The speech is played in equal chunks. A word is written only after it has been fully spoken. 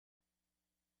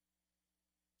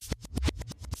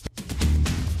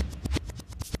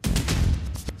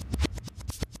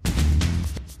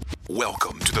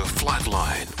Welcome to The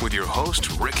Flatline with your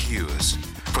host, Rick Hughes.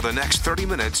 For the next 30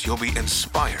 minutes, you'll be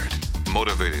inspired,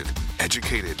 motivated,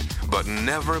 educated, but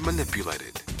never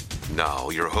manipulated. Now,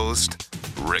 your host,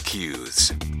 Rick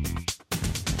Hughes.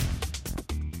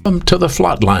 Welcome to The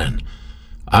Flatline.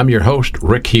 I'm your host,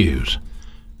 Rick Hughes.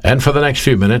 And for the next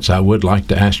few minutes, I would like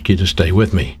to ask you to stay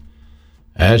with me.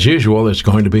 As usual, it's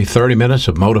going to be 30 minutes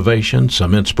of motivation,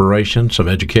 some inspiration, some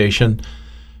education,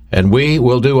 and we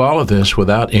will do all of this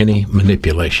without any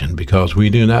manipulation because we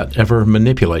do not ever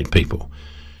manipulate people.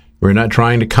 We're not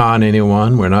trying to con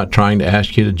anyone. We're not trying to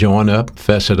ask you to join up,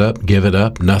 fess it up, give it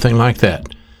up, nothing like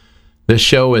that. This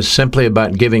show is simply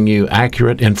about giving you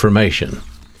accurate information.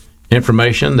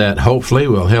 Information that hopefully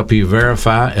will help you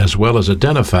verify as well as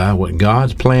identify what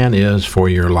God's plan is for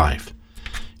your life.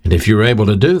 And if you're able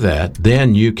to do that,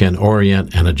 then you can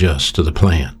orient and adjust to the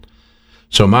plan.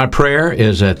 So my prayer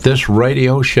is that this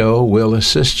radio show will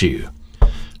assist you.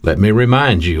 Let me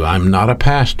remind you, I'm not a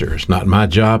pastor. It's not my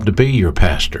job to be your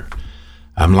pastor.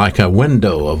 I'm like a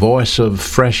window, a voice of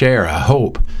fresh air, I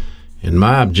hope. And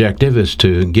my objective is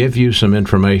to give you some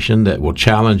information that will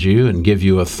challenge you and give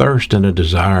you a thirst and a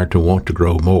desire to want to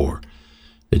grow more.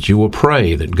 That you will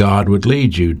pray that God would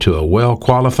lead you to a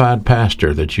well-qualified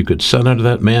pastor, that you could sit under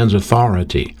that man's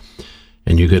authority,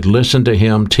 and you could listen to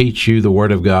him teach you the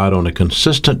Word of God on a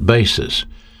consistent basis.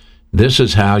 This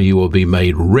is how you will be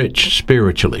made rich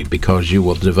spiritually, because you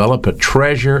will develop a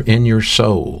treasure in your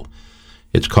soul.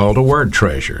 It's called a word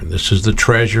treasure, and this is the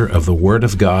treasure of the Word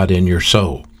of God in your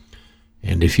soul.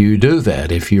 And if you do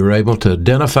that, if you're able to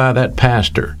identify that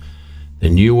pastor,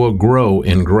 then you will grow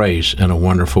in grace in a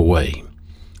wonderful way.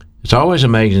 It's always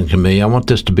amazing to me. I want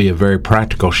this to be a very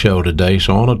practical show today,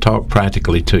 so I want to talk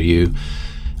practically to you.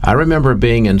 I remember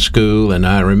being in school, and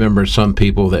I remember some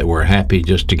people that were happy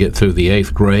just to get through the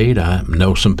 8th grade. I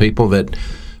know some people that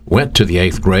went to the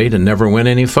 8th grade and never went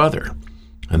any further.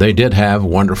 And they did have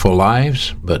wonderful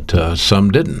lives, but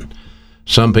some didn't.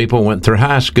 Some people went through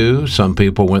high school, some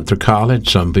people went through college,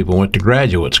 some people went to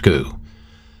graduate school.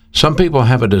 Some people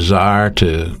have a desire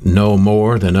to know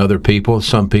more than other people.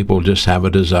 Some people just have a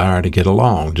desire to get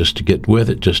along, just to get with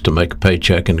it, just to make a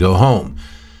paycheck and go home.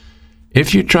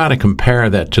 If you try to compare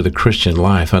that to the Christian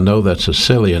life, I know that's a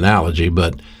silly analogy,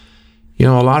 but, a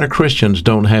lot of Christians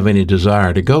don't have any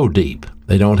desire to go deep.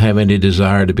 They don't have any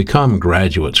desire to become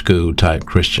graduate school type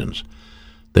Christians.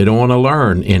 They don't want to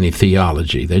learn any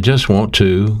theology. They just want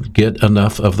to get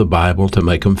enough of the Bible to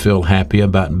make them feel happy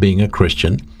about being a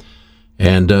Christian.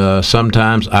 And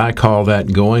sometimes I call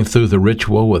that going through the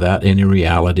ritual without any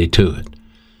reality to it.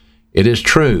 It is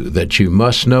true that you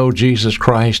must know Jesus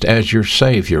Christ as your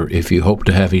Savior if you hope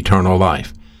to have eternal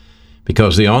life,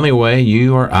 because the only way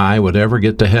you or I would ever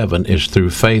get to heaven is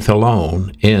through faith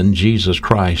alone, in Jesus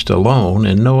Christ alone,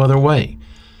 and no other way.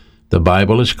 The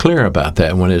Bible is clear about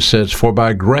that when it says, "For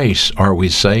by grace are we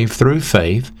saved through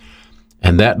faith,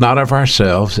 and that not of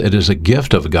ourselves, it is a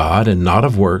gift of God, and not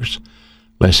of works,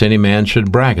 lest any man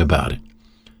should brag about it."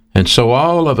 And so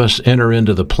all of us enter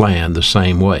into the plan the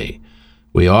same way.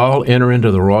 We all enter into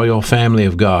the royal family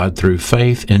of God through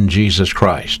faith in Jesus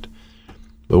Christ.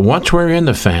 But once we're in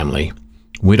the family,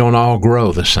 we don't all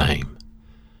grow the same.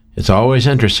 It's always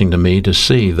interesting to me to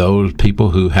see those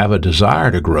people who have a desire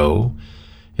to grow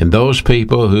and those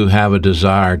people who have a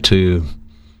desire to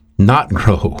not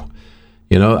grow.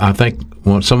 I think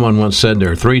someone once said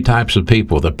there are 3 types of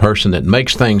people: the person that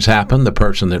makes things happen, the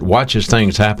person that watches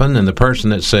things happen, and the person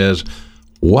that says,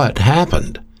 "What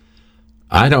happened?"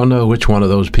 I don't know which one of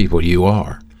those people you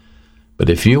are, but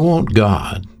if you want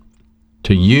God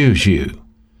to use you,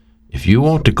 if you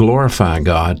want to glorify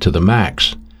God to the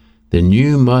max, then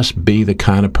you must be the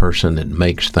kind of person that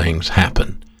makes things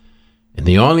happen. And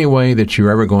the only way that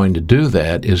you're ever going to do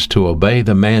that is to obey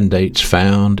the mandates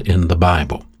found in the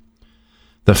Bible.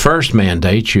 The first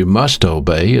mandate you must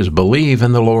obey is believe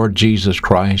in the Lord Jesus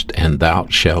Christ, and thou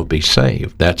shalt be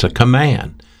saved. That's a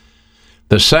command.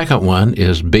 The second one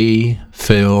is be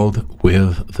filled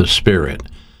with the Spirit,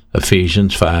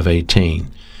 Ephesians 5:18.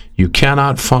 You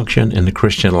cannot function in the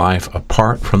Christian life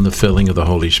apart from the filling of the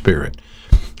Holy Spirit.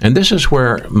 And this is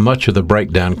where much of the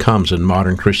breakdown comes in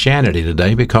modern Christianity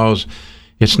today, because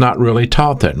it's not really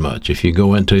taught that much. If you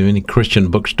go into any Christian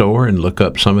bookstore and look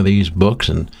up some of these books,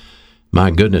 and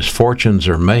my goodness, fortunes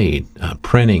are made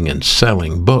printing and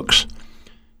selling books.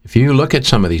 If you look at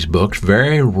some of these books,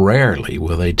 very rarely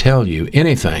will they tell you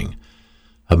anything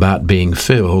about being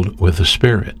filled with the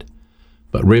Spirit.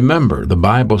 But remember, the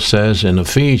Bible says in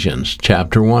Ephesians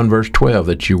chapter 1, verse 12,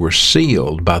 that you were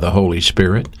sealed by the Holy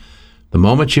Spirit. The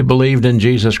moment you believed in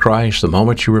Jesus Christ, the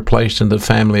moment you were placed in the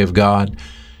family of God,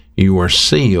 You are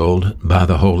sealed by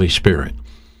the Holy Spirit.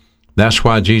 That's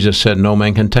why Jesus said, no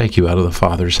man can take you out of the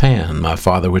Father's hand. My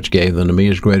Father which gave them to me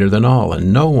is greater than all,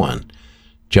 and no one,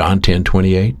 John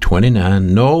 10:28-29,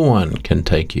 no one can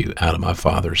take you out of my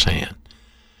Father's hand.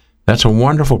 That's a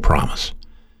wonderful promise.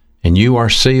 And you are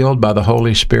sealed by the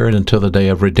Holy Spirit until the day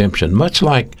of redemption, much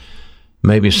like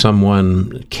maybe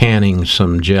someone canning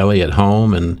some jelly at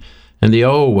home, and in the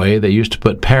old way, they used to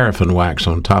put paraffin wax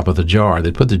on top of the jar.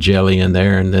 They'd put the jelly in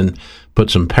there and then put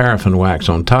some paraffin wax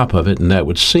on top of it, and that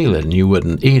would seal it, and you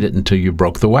wouldn't eat it until you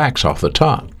broke the wax off the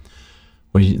top.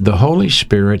 Well, the Holy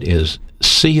Spirit is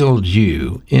sealed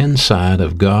you inside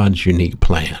of God's unique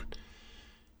plan.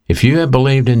 If you have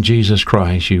believed in Jesus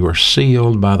Christ, you are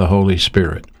sealed by the Holy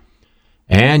Spirit,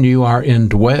 and you are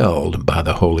indwelled by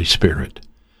the Holy Spirit.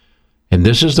 And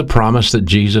this is the promise that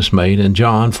Jesus made in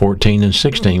John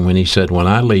 14:16 when he said, when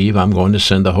I leave, I'm going to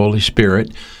send the Holy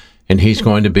Spirit, and he's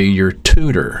going to be your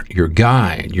tutor, your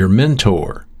guide, your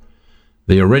mentor.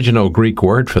 The original Greek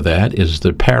word for that is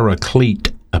the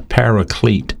paraclete. A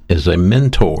paraclete is a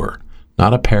mentor,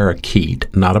 not a parakeet,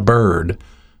 not a bird,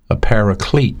 a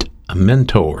paraclete, a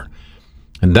mentor.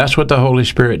 And that's what the Holy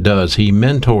Spirit does. He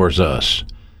mentors us.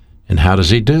 And how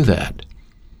does he do that?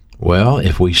 Well,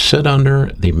 if we sit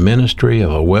under the ministry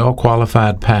of a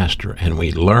well-qualified pastor and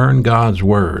we learn God's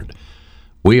Word,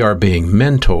 we are being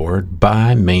mentored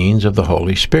by means of the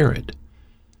Holy Spirit.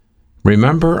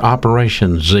 Remember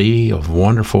Operation Z, a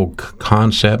wonderful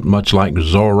concept, much like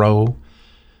Zorro?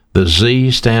 The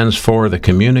Z stands for the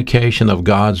communication of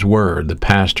God's Word. The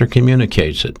pastor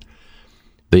communicates it.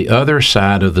 The other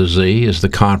side of the Z is the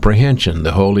comprehension.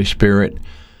 The Holy Spirit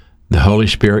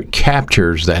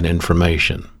captures that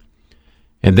information.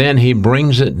 And then he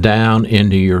brings it down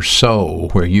into your soul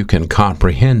where you can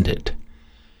comprehend it.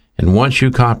 And once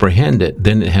you comprehend it,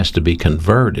 then it has to be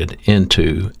converted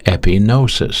into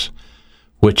epignosis,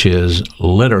 which is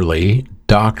literally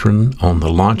doctrine on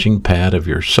the launching pad of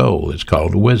your soul. It's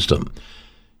called wisdom.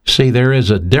 See, there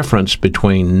is a difference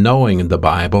between knowing the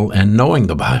Bible and knowing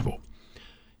the Bible.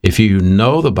 If you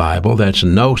know the Bible, that's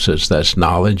gnosis, that's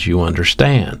knowledge you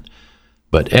understand.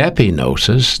 But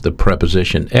epignosis, the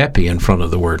preposition epi in front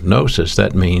of the word gnosis,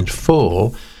 that means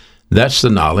full. That's the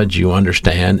knowledge you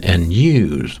understand and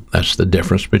use. That's the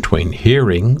difference between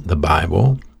hearing the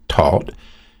Bible taught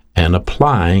and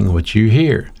applying what you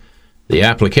hear. The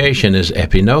application is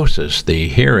epignosis. The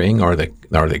hearing or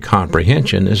the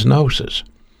comprehension is gnosis.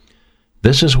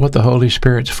 This is what the Holy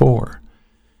Spirit's for.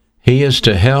 He is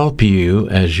to help you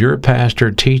as your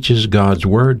pastor teaches God's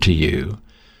Word to you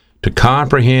to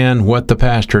comprehend what the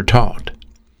pastor taught.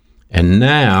 And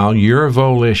now your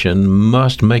volition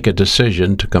must make a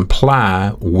decision to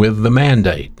comply with the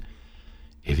mandate.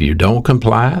 If you don't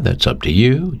comply, that's up to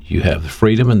you. You have the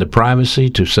freedom and the privacy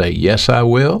to say, yes, I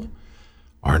will,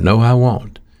 or no, I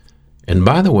won't. And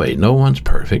by the way, no one's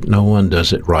perfect. No one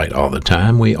does it right all the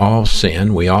time. We all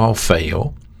sin. We all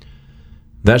fail.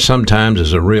 That sometimes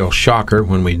is a real shocker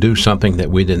when we do something that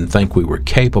we didn't think we were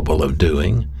capable of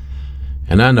doing.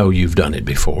 And I know you've done it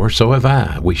before, so have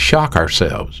I. We shock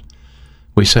ourselves.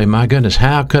 We say, my goodness,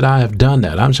 how could I have done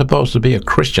that? I'm supposed to be a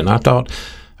Christian. I thought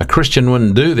a Christian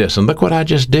wouldn't do this, and look what I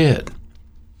just did.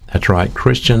 That's right,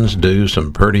 Christians do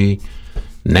some pretty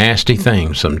nasty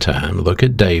things sometimes. Look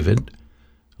at David.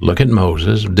 Look at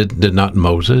Moses. Did not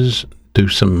Moses do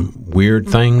some weird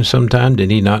things sometime?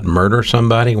 Did he not murder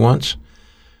somebody once?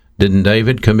 Didn't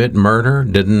David commit murder?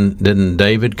 Didn't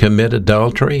David commit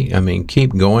adultery? I mean,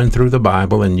 keep going through the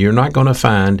Bible, and you're not going to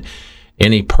find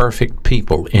any perfect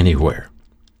people anywhere.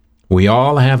 We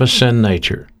all have a sin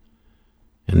nature.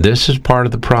 And this is part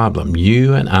of the problem.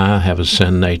 You and I have a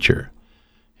sin nature.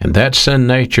 And that sin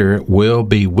nature will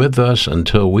be with us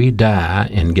until we die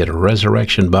and get a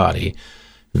resurrection body.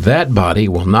 That body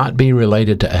will not be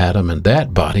related to Adam, and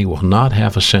that body will not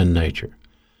have a sin nature.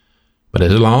 But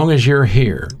as long as you're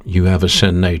here, you have a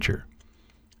sin nature.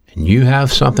 And you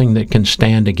have something that can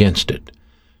stand against it.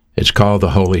 It's called the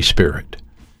Holy Spirit.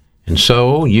 And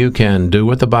so you can do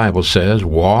what the Bible says,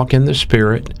 walk in the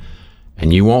Spirit,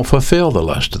 and you won't fulfill the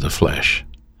lust of the flesh.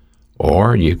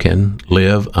 Or you can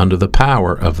live under the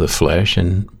power of the flesh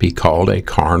and be called a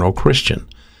carnal Christian.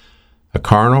 A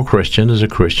carnal Christian is a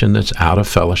Christian that's out of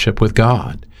fellowship with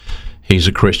God. He's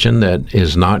a Christian that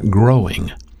is not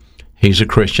growing. He's a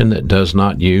Christian that does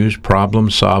not use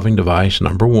problem-solving device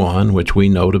number one, which we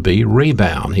know to be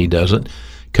rebound. He doesn't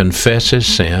confess his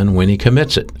sin when he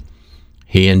commits it.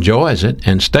 He enjoys it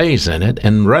and stays in it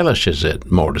and relishes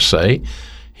it, more to say.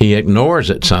 He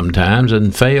ignores it sometimes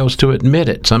and fails to admit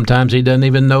it. Sometimes he doesn't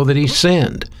even know that he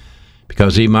sinned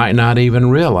because he might not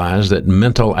even realize that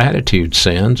mental attitude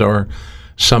sins are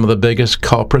some of the biggest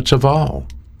culprits of all.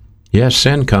 Yes,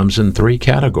 sin comes in 3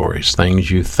 categories: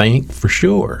 things you think for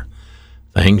sure,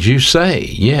 things you say,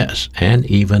 yes, and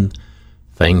even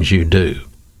things you do.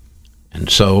 And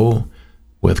so,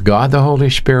 with God the Holy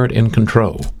Spirit in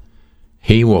control,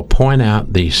 He will point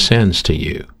out these sins to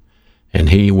you, and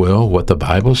He will, what the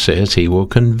Bible says, He will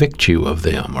convict you of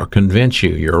them or convince you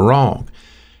you're wrong.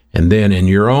 And then in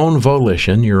your own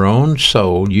volition, your own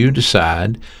soul, you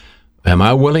decide, am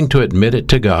I willing to admit it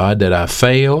to God that I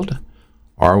failed,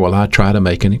 or will I try to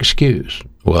make an excuse?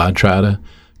 Will I try to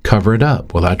cover it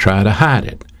up? Will I try to hide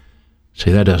it?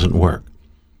 See, that doesn't work.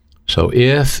 So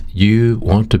if you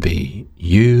want to be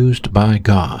used by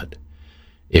God,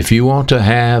 if you want to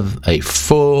have a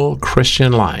full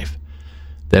Christian life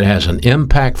that has an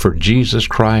impact for Jesus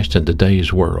Christ in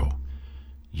today's world,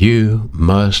 you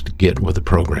must get with the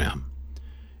program.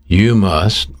 You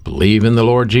must believe in the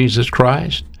Lord Jesus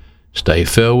Christ, stay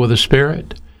filled with the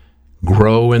Spirit,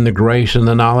 grow in the grace and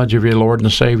the knowledge of your Lord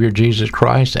and Savior Jesus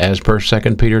Christ, as per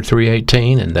 2 Peter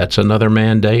 3:18, and that's another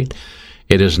mandate.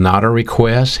 It is not a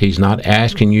request. He's not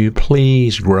asking you,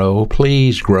 please grow,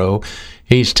 please grow.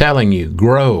 He's telling you,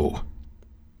 grow.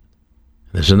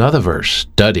 There's another verse,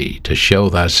 study to show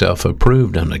thyself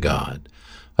approved unto God,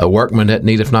 a workman that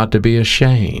needeth not to be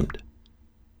ashamed.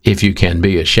 If you can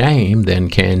be ashamed, then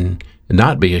can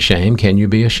not be ashamed, can you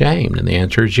be ashamed? And the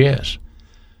answer is yes.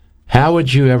 How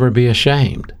would you ever be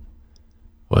ashamed?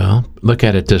 Well, look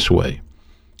at it this way.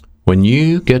 When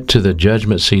you get to the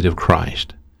judgment seat of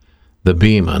Christ, the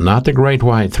bema, not the great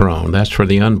white throne, that's for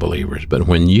the unbelievers, but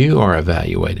when you are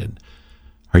evaluated,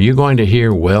 are you going to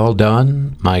hear, well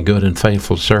done, my good and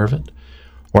faithful servant?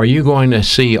 Or are you going to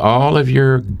see all of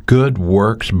your good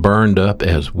works burned up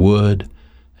as wood,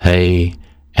 hay,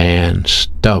 and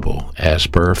stubble, as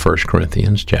per 1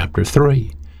 Corinthians chapter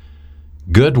 3?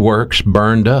 Good works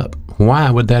burned up.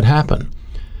 Why would that happen?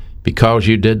 Because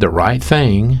you did the right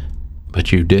thing,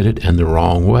 but you did it in the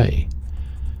wrong way.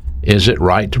 Is it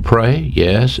right to pray?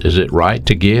 Yes. Is it right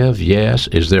to give? Yes.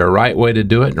 Is there a right way to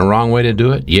do it and a wrong way to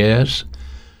do it? Yes.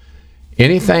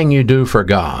 Anything you do for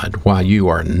God while you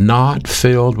are not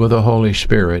filled with the Holy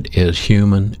Spirit is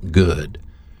human good.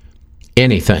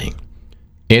 Anything.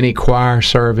 Any choir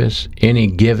service, any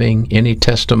giving, any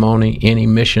testimony, any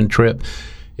mission trip,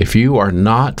 if you are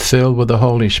not filled with the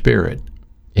Holy Spirit,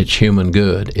 it's human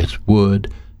good. It's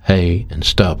wood, hay, and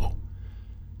stubble.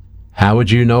 How would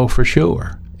you know for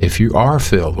sure if you are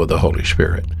filled with the Holy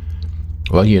Spirit?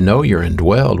 Well, you know you're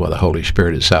indwelled with the Holy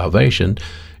Spirit at salvation.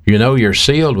 You know you're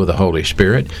sealed with the Holy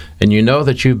Spirit, and you know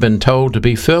that you've been told to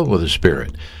be filled with the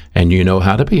Spirit, and you know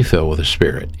how to be filled with the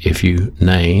Spirit. If you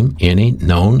name any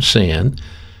known sin,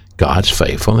 God's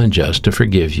faithful and just to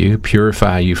forgive you,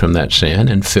 purify you from that sin,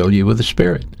 and fill you with the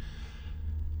Spirit.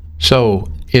 So,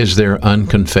 is there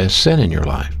unconfessed sin in your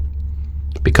life?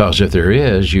 Because if there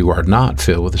is, you are not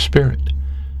filled with the Spirit.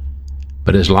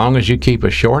 But as long as you keep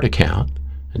a short account,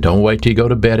 and don't wait till you go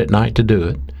to bed at night to do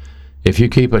it, if you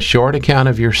keep a short account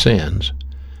of your sins,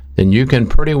 then you can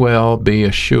pretty well be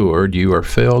assured you are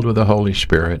filled with the Holy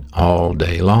Spirit all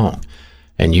day long.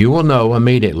 And you will know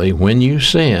immediately when you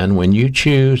sin, when you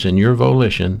choose in your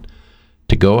volition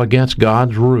to go against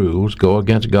God's rules, go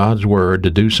against God's word,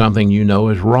 to do something you know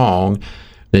is wrong,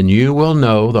 then you will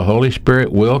know the Holy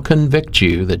Spirit will convict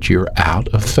you that you're out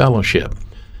of fellowship.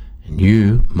 And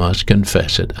you must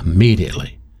confess it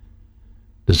immediately.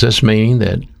 Does this mean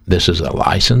that this is a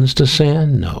license to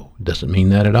sin? No, it doesn't mean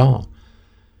that at all.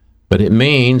 But it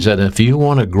means that if you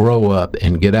want to grow up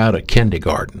and get out of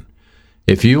kindergarten,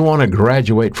 if you want to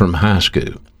graduate from high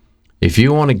school, if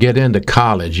you want to get into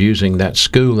college, using that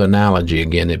school analogy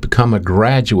again, and become a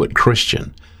graduate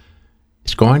Christian,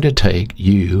 it's going to take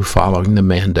you following the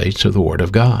mandates of the Word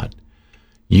of God.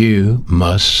 You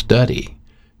must study.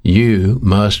 You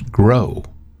must grow.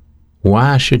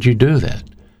 Why should you do that?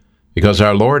 Because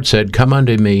our Lord said, come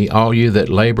unto me, all you that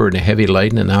labor and are heavy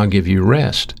laden, and I'll give you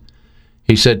rest.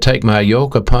 He said, take my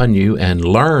yoke upon you and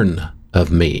learn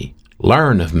of me.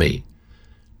 Learn of me.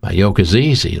 My yoke is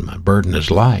easy and my burden is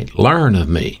light. Learn of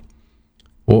me.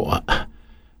 Well,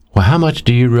 how much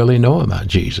do you really know about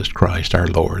Jesus Christ, our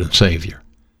Lord and Savior?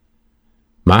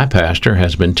 My pastor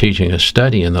has been teaching a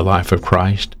study in the life of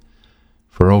Christ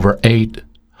for over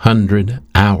 800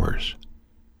 hours.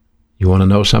 You want to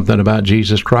know something about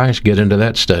Jesus Christ? Get into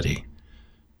that study.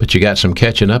 But you got some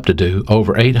catching up to do.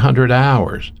 Over 800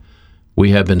 hours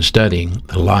we have been studying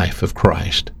the life of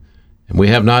Christ. And we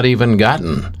have not even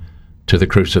gotten to the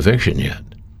crucifixion yet.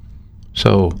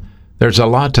 So there's a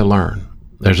lot to learn.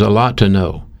 There's a lot to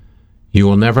know. You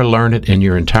will never learn it in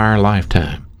your entire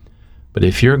lifetime. But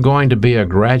if you're going to be a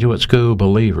graduate school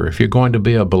believer, if you're going to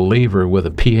be a believer with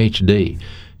a PhD,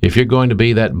 if you're going to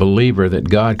be that believer that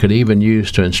God could even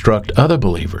use to instruct other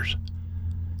believers,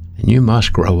 then you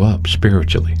must grow up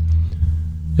spiritually.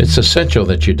 It's essential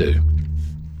that you do,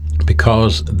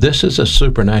 because this is a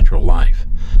supernatural life,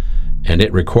 and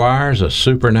it requires a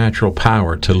supernatural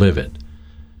power to live it.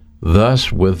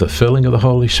 Thus, with the filling of the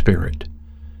Holy Spirit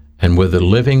and with the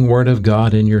living Word of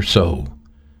God in your soul,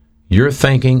 your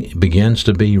thinking begins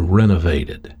to be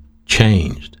renovated,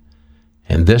 changed,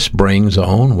 and this brings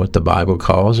on what the Bible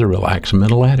calls a relaxed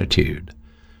mental attitude.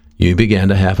 You begin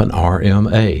to have an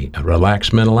RMA, a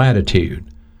relaxed mental attitude.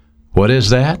 What is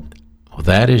that? Well,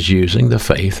 that is using the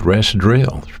faith rest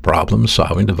drill,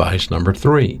 problem-solving device number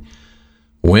 3.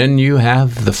 When you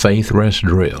have the faith rest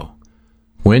drill,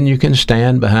 when you can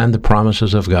stand behind the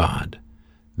promises of God,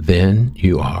 then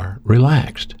you are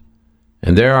relaxed.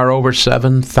 And there are over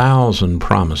 7,000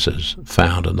 promises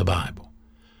found in the Bible.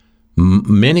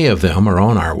 Many of them are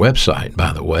on our website,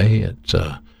 by the way. It's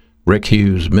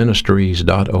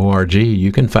rickhughesministries.org.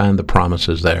 You can find the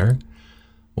promises there.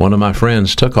 One of my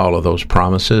friends took all of those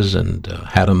promises and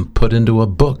had them put into a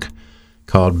book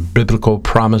called Biblical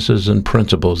Promises and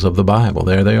Principles of the Bible.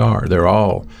 There they are. They're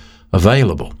all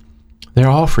available. They're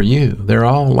all for you. They're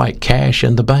all like cash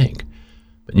in the bank.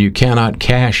 But you cannot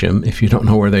cash them if you don't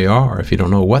know where they are, if you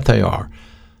don't know what they are.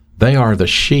 They are the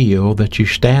shield that you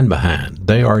stand behind.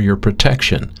 They are your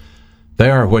protection. They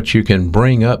are what you can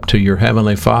bring up to your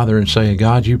Heavenly Father and say,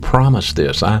 God, you promised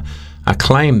this. I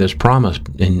claim this promise.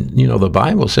 And, you know, the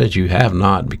Bible says you have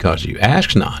not because you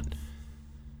ask not.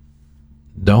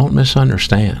 Don't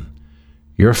misunderstand.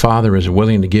 Your Father is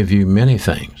willing to give you many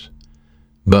things,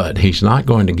 but He's not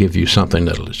going to give you something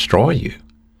that will destroy you.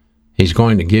 He's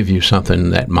going to give you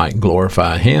something that might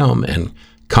glorify Him and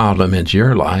complement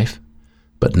your life,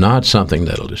 but not something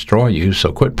that will destroy you.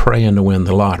 So quit praying to win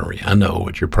the lottery. I know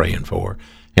what you're praying for,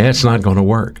 and it's not going to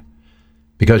work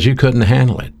because you couldn't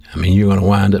handle it. I mean, you're going to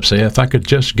wind up saying, if I could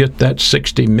just get that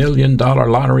 $60 million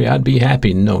lottery, I'd be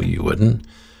happy. No, you wouldn't.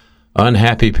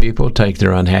 Unhappy people take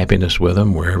their unhappiness with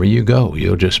them wherever you go.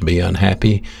 You'll just be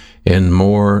unhappy in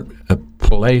more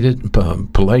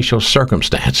palatial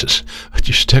circumstances, but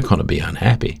you're still going to be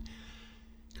unhappy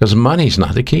because money's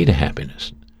not the key to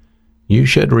happiness. You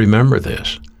should remember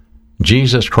this.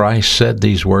 Jesus Christ said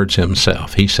these words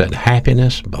Himself. He said,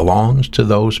 happiness belongs to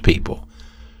those people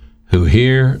who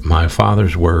hear my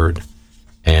Father's word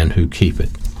and who keep it.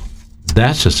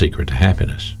 That's the secret to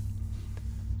happiness.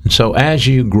 And so as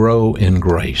you grow in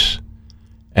grace,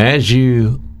 as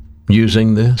you,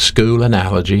 using the school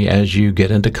analogy, as you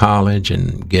get into college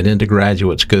and get into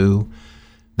graduate school,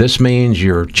 this means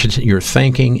your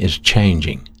thinking is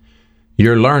changing.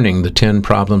 You're learning the 10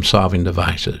 problem-solving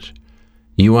devices.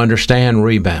 You understand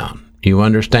rebound. You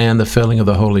understand the filling of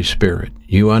the Holy Spirit.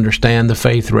 You understand the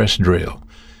faith rest drill.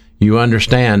 You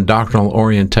understand doctrinal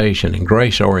orientation and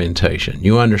grace orientation.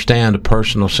 You understand a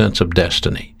personal sense of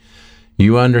destiny.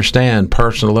 You understand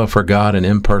personal love for God and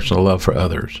impersonal love for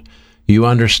others. You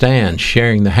understand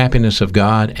sharing the happiness of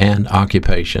God and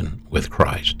occupation with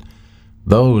Christ.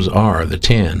 Those are the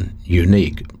 10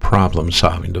 unique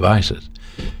problem-solving devices.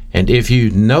 And if you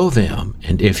know them,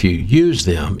 and if you use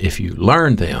them, if you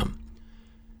learn them,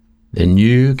 then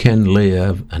you can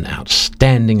live an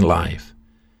outstanding life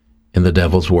in the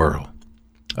devil's world,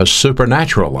 a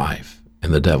supernatural life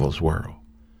in the devil's world.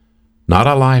 Not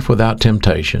a life without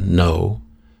temptation, no.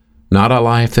 Not a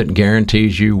life that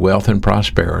guarantees you wealth and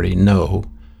prosperity, no.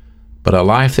 But a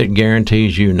life that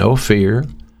guarantees you no fear,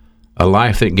 a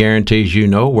life that guarantees you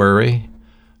no worry,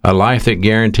 a life that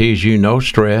guarantees you no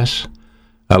stress,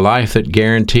 a life that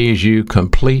guarantees you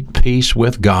complete peace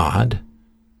with God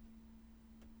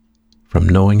from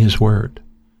knowing His Word,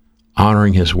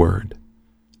 honoring His Word,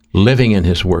 living in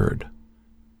His Word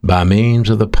by means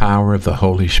of the power of the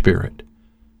Holy Spirit,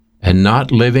 and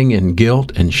not living in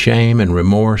guilt and shame and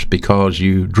remorse because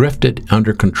you drifted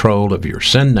under control of your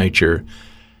sin nature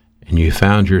and you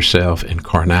found yourself in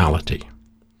carnality.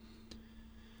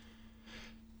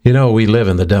 You know, we live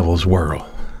in the devil's world.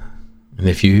 And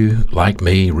if you, like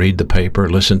me, read the paper,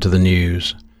 listen to the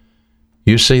news,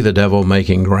 you see the devil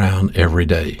making ground every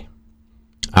day.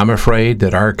 I'm afraid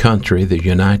that our country, the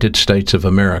United States of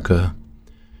America,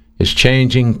 is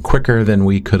changing quicker than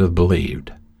we could have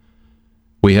believed.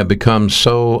 We have become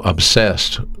so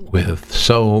obsessed with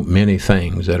so many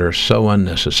things that are so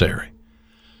unnecessary.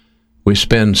 We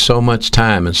spend so much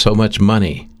time and so much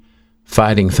money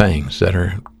fighting things that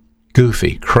are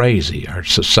goofy, crazy. Our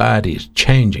society is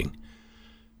changing.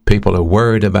 People are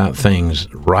worried about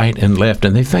things right and left,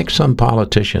 and they think some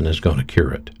politician is going to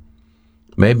cure it.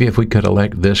 Maybe if we could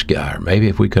elect this guy, or maybe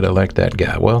if we could elect that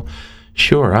guy. Well,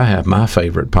 sure, I have my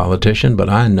favorite politician, but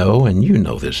I know, and you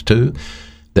know this too,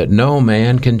 that no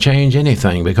man can change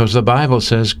anything, because the Bible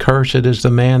says, "Cursed is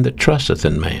the man that trusteth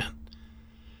in man."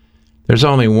 There's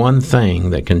only one thing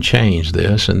that can change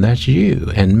this, and that's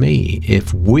you and me.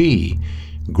 If we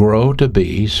grow to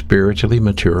be spiritually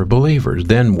mature believers,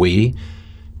 then we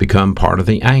become part of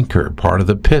the anchor, part of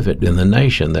the pivot in the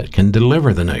nation that can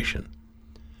deliver the nation.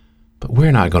 But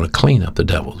we're not going to clean up the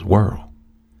devil's world.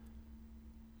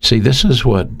 See, this is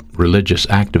what religious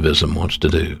activism wants to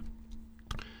do.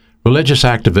 Religious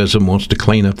activism wants to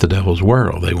clean up the devil's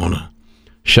world. They want to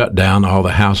shut down all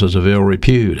the houses of ill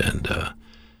repute and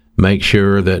make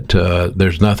sure that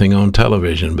there's nothing on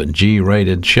television but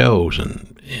G-rated shows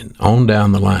and on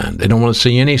down the line. They don't want to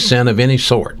see any sin of any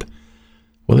sort.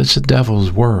 Well, it's the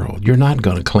devil's world. You're not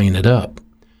going to clean it up.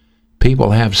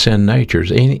 People have sin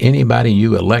natures. Anybody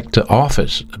you elect to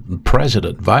office,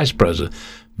 president, vice president,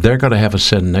 they're going to have a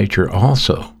sin nature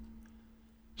also.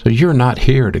 So you're not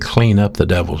here to clean up the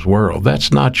devil's world.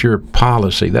 That's not your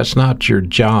policy. That's not your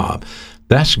job.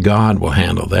 That's God will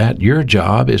handle that. Your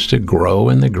job is to grow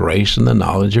in the grace and the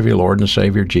knowledge of your Lord and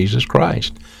Savior Jesus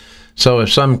Christ. So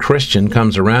if some Christian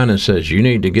comes around and says, you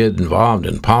need to get involved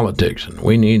in politics and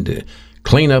we need to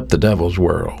clean up the devil's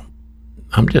world,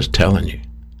 I'm just telling you,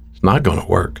 it's not going to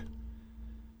work.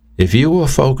 If you will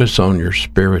focus on your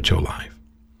spiritual life,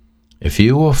 if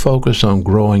you will focus on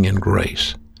growing in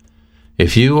grace,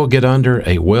 if you will get under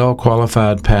a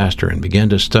well-qualified pastor and begin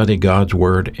to study God's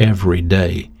Word every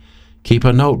day, keep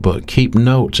a notebook, keep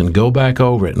notes, and go back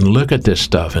over it and look at this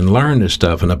stuff and learn this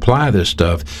stuff and apply this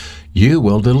stuff, you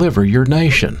will deliver your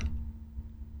nation.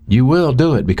 You will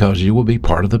do it because you will be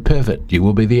part of the pivot. You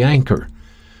will be the anchor.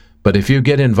 But if you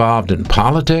get involved in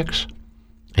politics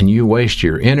and you waste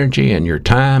your energy and your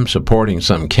time supporting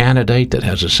some candidate that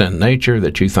has a sin nature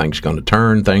that you think is going to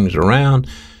turn things around,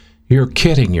 you're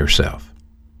kidding yourself.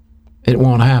 It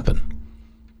won't happen.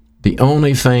 The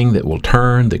only thing that will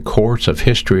turn the course of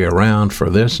history around for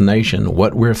this nation,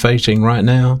 what we're facing right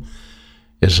now,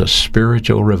 is a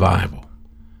spiritual revival.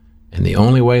 And the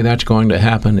only way that's going to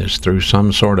happen is through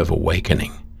some sort of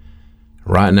awakening.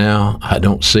 Right now, I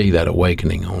don't see that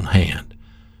awakening on hand.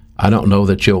 I don't know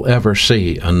that you'll ever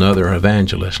see another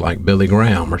evangelist like Billy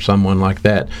Graham or someone like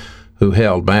that who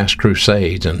held mass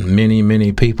crusades and many,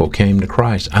 many people came to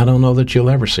Christ. I don't know that you'll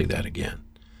ever see that again.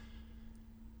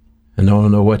 And I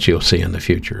don't know what you'll see in the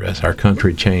future as our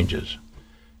country changes,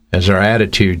 as our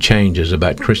attitude changes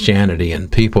about Christianity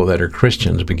and people that are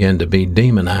Christians begin to be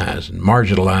demonized and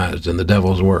marginalized in the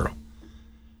devil's world,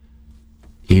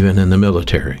 even in the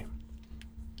military,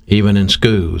 even in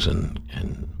schools and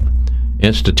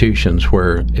institutions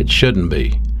where it shouldn't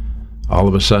be. All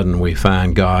of a sudden we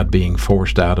find God being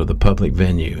forced out of the public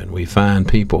venue, and we find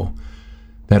people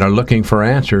that are looking for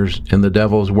answers in the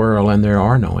devil's world, and there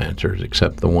are no answers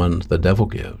except the ones the devil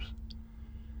gives.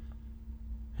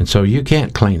 And so you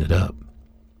can't clean it up.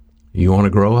 You want to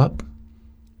grow up?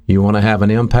 You want to have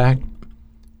an impact?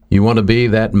 You want to be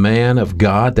that man of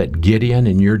God, that Gideon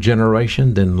in your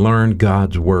generation? Then learn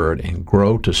God's Word and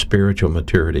grow to spiritual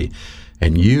maturity.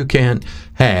 And you can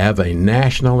have a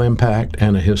national impact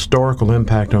and a historical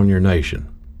impact on your nation.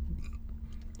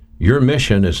 Your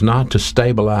mission is not to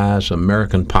stabilize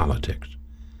American politics.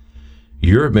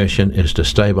 Your mission is to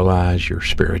stabilize your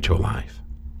spiritual life,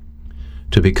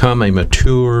 to become a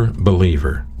mature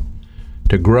believer,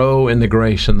 to grow in the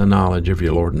grace and the knowledge of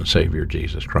your Lord and Savior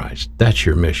Jesus Christ. That's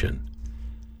your mission.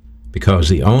 Because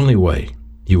the only way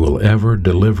you will ever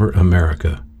deliver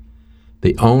America,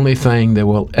 the only thing that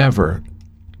will ever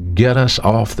get us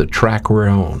off the track we're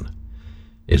on,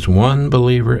 is one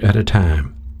believer at a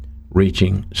time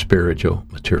reaching spiritual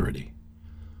maturity.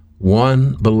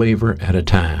 One believer at a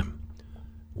time.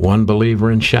 One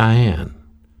believer in Cheyenne.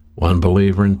 One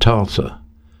believer in Tulsa.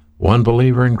 One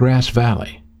believer in Grass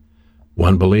Valley.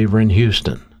 One believer in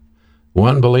Houston.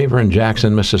 One believer in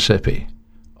Jackson, Mississippi.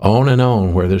 On and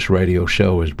on where this radio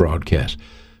show is broadcast.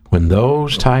 When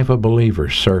those type of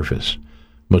believers surface,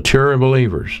 mature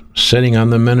believers sitting on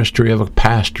the ministry of a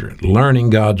pastor, learning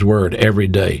God's Word every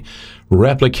day,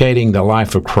 replicating the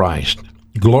life of Christ,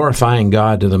 glorifying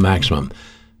God to the maximum,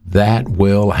 that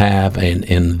will have an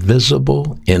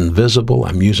invisible,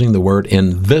 I'm using the word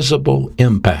invisible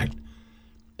impact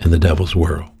in the devil's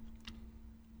world.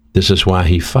 This is why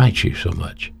he fights you so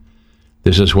much.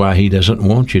 This is why he doesn't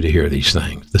want you to hear these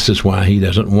things. This is why he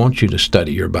doesn't want you to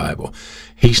study your Bible.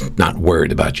 He's not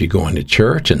worried about you going to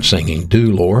church and singing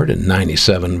 "Do Lord" in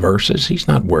 97 verses. He's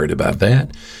not worried about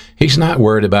that. He's not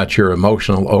worried about your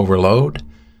emotional overload.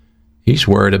 He's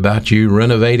worried about you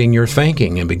renovating your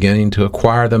thinking and beginning to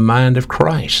acquire the mind of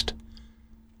Christ.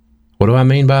 What do I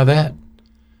mean by that?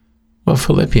 Well,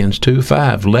 Philippians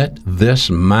 2:5, let this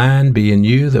mind be in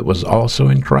you that was also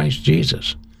in Christ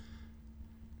Jesus.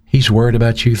 He's worried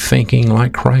about you thinking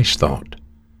like Christ thought,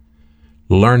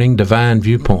 learning divine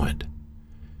viewpoint,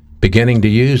 beginning to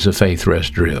use the faith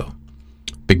rest drill,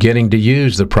 beginning to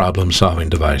use the problem-solving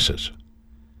devices,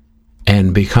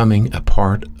 and becoming a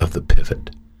part of the pivot,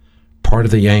 part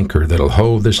of the anchor that'll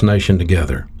hold this nation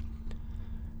together.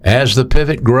 As the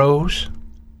pivot grows,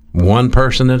 one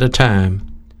person at a time,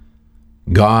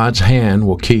 God's hand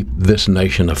will keep this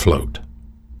nation afloat.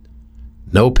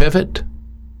 No pivot,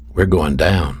 we're going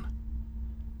down.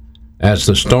 As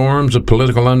the storms of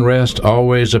political unrest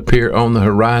always appear on the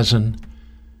horizon,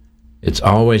 it's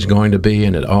always going to be,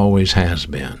 and it always has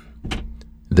been.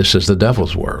 This is the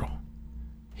devil's world.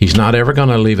 He's not ever going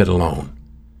to leave it alone.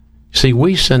 See,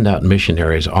 we send out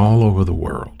missionaries all over the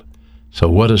world. So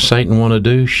what does Satan want to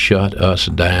do? Shut us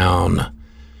down.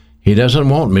 He doesn't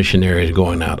want missionaries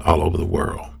going out all over the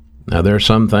world. Now, there are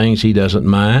some things he doesn't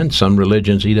mind, some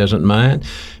religions he doesn't mind,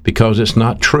 because it's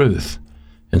not truth.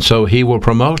 And so he will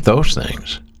promote those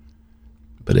things.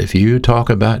 But if you talk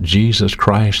about Jesus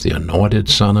Christ, the anointed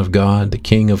Son of God, the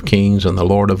King of Kings and the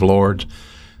Lord of Lords,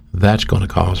 that's going to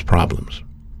cause problems.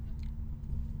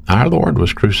 Our Lord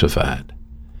was crucified.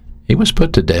 He was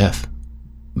put to death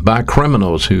by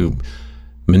criminals who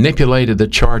manipulated the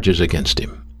charges against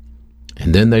him.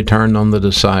 And then they turned on the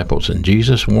disciples, and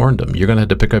Jesus warned them, you're going to have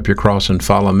to pick up your cross and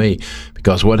follow me,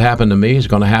 because what happened to me is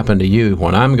going to happen to you.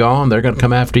 When I'm gone, they're going to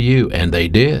come after you. And they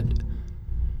did.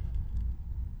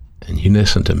 And you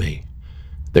listen to me.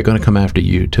 They're going to come after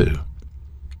you too.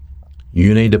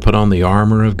 You need to put on the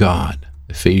armor of God,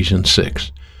 Ephesians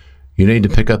 6. You need to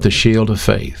pick up the shield of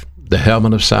faith, the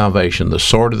helmet of salvation, the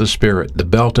sword of the Spirit, the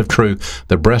belt of truth,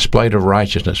 the breastplate of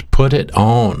righteousness. Put it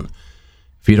on.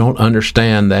 If you don't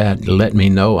understand that, let me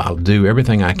know. I'll do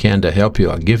everything I can to help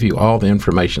you. I'll give you all the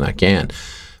information I can.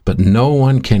 But no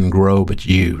one can grow but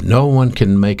you. No one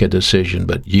can make a decision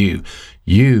but you.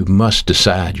 You must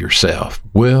decide yourself.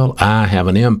 Will I have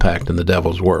an impact in the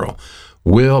devil's world?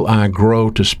 Will I grow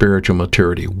to spiritual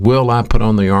maturity? Will I put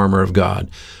on the armor of God?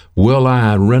 Will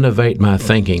I renovate my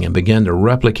thinking and begin to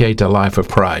replicate the life of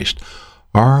Christ?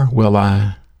 Or will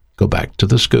I go back to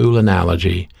the school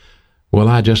analogy? Will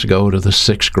I just go to the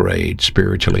 6th grade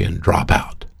spiritually and drop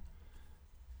out?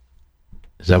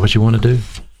 Is that what you want to do?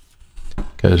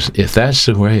 Because if that's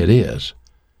the way it is,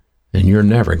 then you're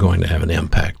never going to have an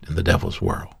impact in the devil's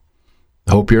world.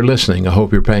 I hope you're listening. I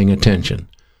hope you're paying attention.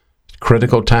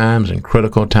 Critical times and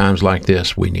critical times like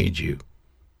this, we need you.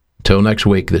 Until next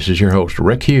week, this is your host,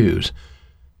 Rick Hughes,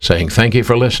 saying thank you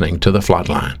for listening to The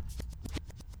Flatline.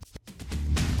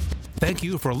 Thank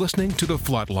you for listening to The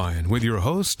Flatline with your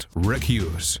host, Rick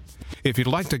Hughes. If you'd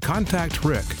like to contact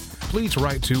Rick, please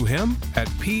write to him at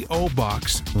P.O.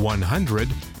 Box 100,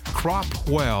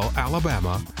 Cropwell,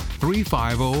 Alabama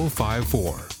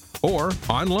 35054, or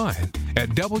online at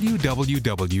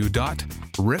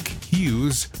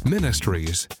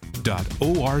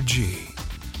www.rickhughesministries.org.